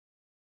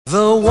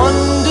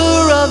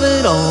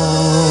it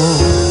all.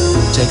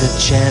 Take a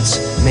chance,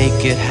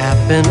 make it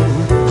happen.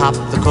 Pop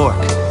the cork,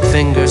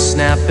 finger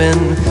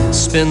snapping.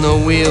 Spin the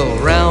wheel,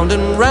 round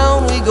and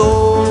round we go.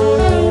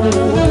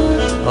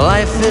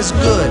 Life is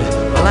good,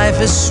 life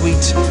is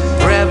sweet.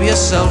 Grab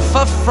yourself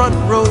a front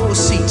row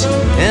seat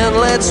and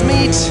let's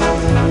meet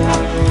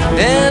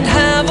and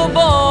have a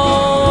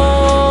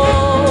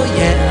ball.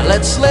 Yeah,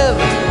 let's live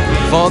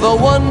for the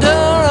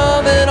wonder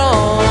of it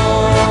all.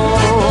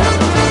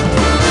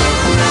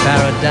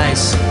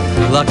 Paradise,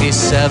 lucky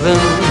seven,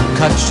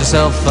 cut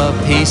yourself a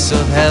piece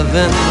of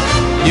heaven.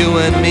 You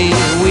and me,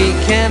 we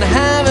can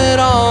have it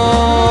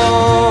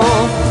all.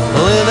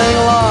 Living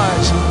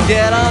large,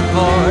 get on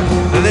board.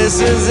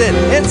 This is it,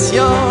 it's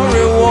your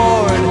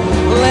reward.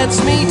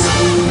 Let's meet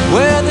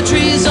where the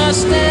trees are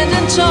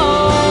standing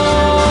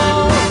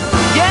tall.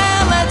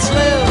 Yeah, let's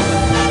live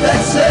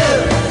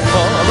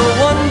for the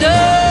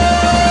wonder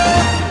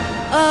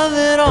of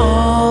it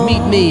all.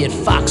 Meet me at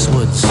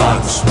Foxwoods.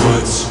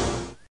 Foxwoods.